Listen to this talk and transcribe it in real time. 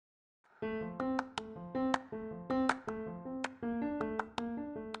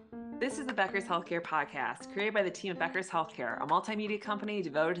This is the Becker's Healthcare Podcast, created by the team at Becker's Healthcare, a multimedia company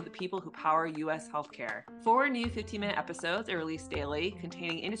devoted to the people who power U.S. healthcare. 4 new 15-minute episodes are released daily,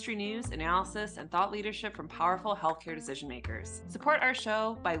 containing industry news, analysis, and thought leadership from powerful healthcare decision makers. Support our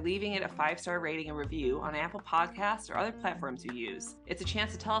show by leaving it a 5-star rating and review on Apple Podcasts or other platforms you use. It's a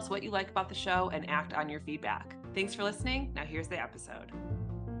chance to tell us what you like about the show and act on your feedback. Thanks for listening. Now here's the episode.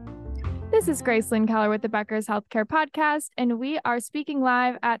 This is Grace Lynn Keller with the Becker's Healthcare Podcast, and we are speaking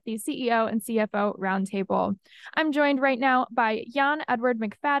live at the CEO and CFO Roundtable. I'm joined right now by Ian Edward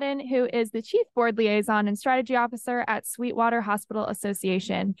McFadden, who is the Chief Board Liaison and Strategy Officer at Sweetwater Hospital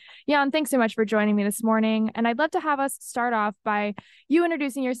Association. Ian, thanks so much for joining me this morning, and I'd love to have us start off by you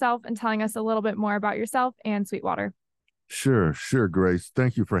introducing yourself and telling us a little bit more about yourself and Sweetwater. Sure, Grace.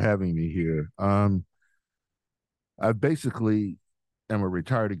 Thank you for having me here. I basically am a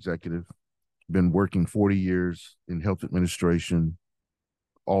retired executive. Been working 40 years in health administration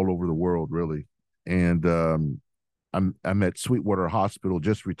all over the world, really. And I'm at Sweetwater Hospital,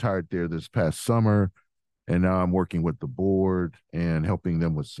 just retired there this past summer. And now I'm working with the board and helping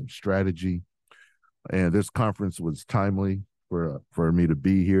them with some strategy. And this conference was timely for me to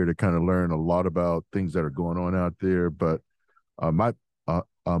be here to kind of learn a lot about things that are going on out there. But my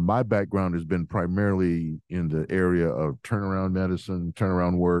background has been primarily in the area of turnaround medicine,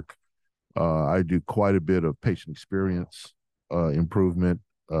 turnaround work. I do quite a bit of patient experience improvement,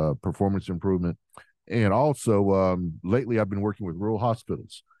 performance improvement. And also, lately I've been working with rural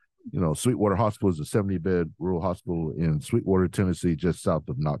hospitals. You know, Sweetwater Hospital is a 70-bed rural hospital in Sweetwater, Tennessee, just south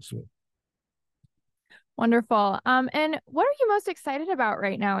of Knoxville. Wonderful. And what are you most excited about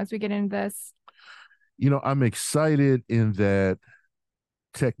right now as we get into this? You know, I'm excited in that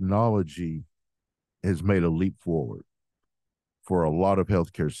technology has made a leap forward for a lot of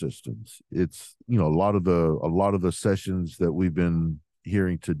healthcare systems. It's, you know, a lot of the sessions that we've been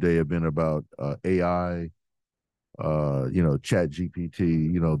hearing today have been about AI, Chat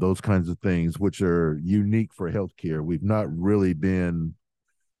GPT, those kinds of things, which are unique for healthcare. We've not really been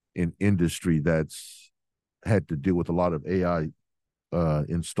an industry that's had to deal with a lot of AI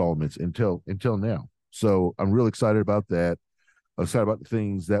installments until now. So I'm real excited about that. I'm excited about the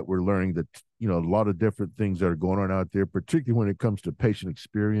things that we're learning, that, a lot of different things that are going on out there, particularly when it comes to patient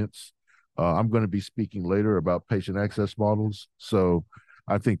experience. I'm going to be speaking later about patient access models. So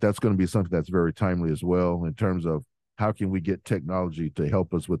I think that's going to be something that's very timely as well, in terms of how can we get technology to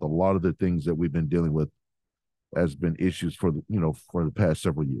help us with a lot of the things that we've been dealing with as been issues for the past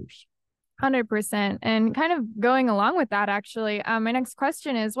several years. 100%. And kind of going along with that, actually, my next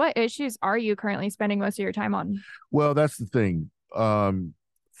question is, what issues are you currently spending most of your time on? Well, that's the thing.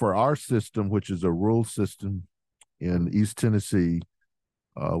 For our system, which is a rural system in East Tennessee,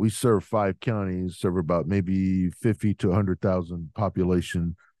 we serve 5 counties, serve about maybe 50 to 100,000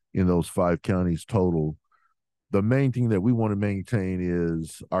 population in those 5 counties total. The main thing that we want to maintain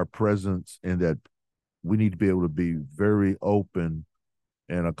is our presence, and that we need to be able to be very open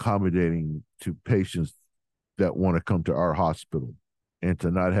and accommodating to patients that want to come to our hospital, and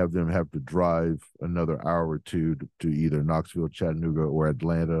to not have them have to drive another hour or two to either Knoxville, Chattanooga, or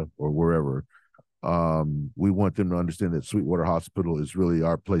Atlanta, or wherever. We want them to understand that Sweetwater Hospital is really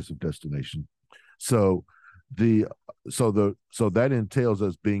our place of destination. So that entails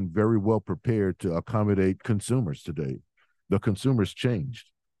us being very well prepared to accommodate consumers today. The consumers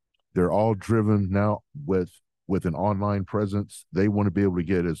changed. They're all driven now with an online presence. They want to be able to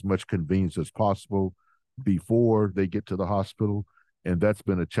get as much convenience as possible before they get to the hospital. And that's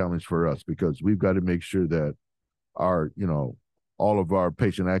been a challenge for us, because we've got to make sure that our, all of our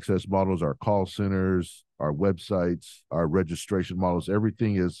patient access models, our call centers, our websites, our registration models,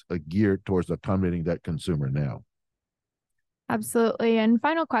 everything is geared towards accommodating that consumer now. Absolutely. And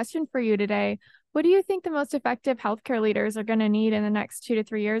final question for you today. What do you think the most effective healthcare leaders are going to need in the next 2 to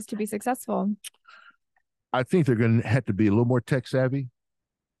 3 years to be successful? I think they're going to have to be a little more tech savvy.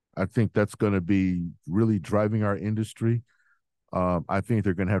 I think that's going to be really driving our industry. I think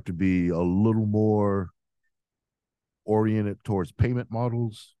they're going to have to be a little more oriented towards payment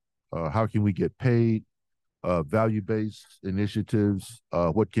models. How can we get paid? Value-based initiatives.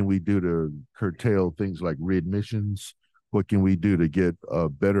 What can we do to curtail things like readmissions? What can we do to get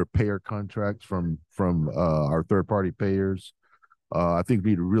better payer contracts from our third-party payers? I think we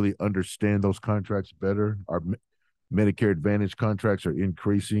need to really understand those contracts better. Our Medicare Advantage contracts are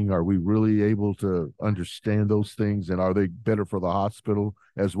increasing. Are we really able to understand those things, and are they better for the hospital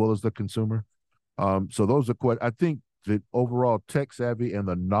as well as the consumer? So those are I think the overall tech savvy and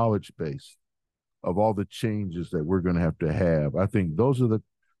the knowledge base of all the changes that we're going to have. I think those are the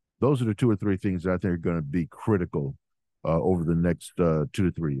 2 or 3 things that I think are going to be critical over the next 2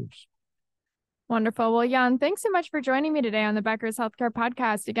 to 3 years. Wonderful. Well, Jan, thanks so much for joining me today on the Becker's Healthcare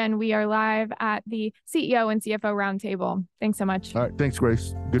Podcast. Again, we are live at the CEO and CFO Roundtable. Thanks so much. All right. Thanks,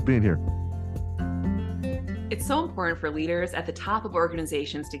 Grace. Good being here. It's so important for leaders at the top of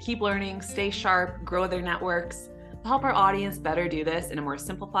organizations to keep learning, stay sharp, grow their networks. To help our audience better do this in a more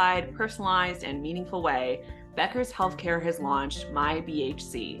simplified, personalized, and meaningful way, Becker's Healthcare has launched My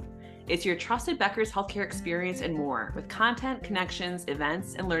BHC. It's your trusted Becker's Healthcare experience and more, with content, connections,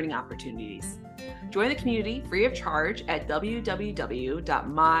 events, and learning opportunities. Join the community free of charge at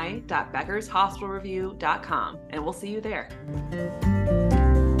www.my.beckershospitalreview.com, and we'll see you there.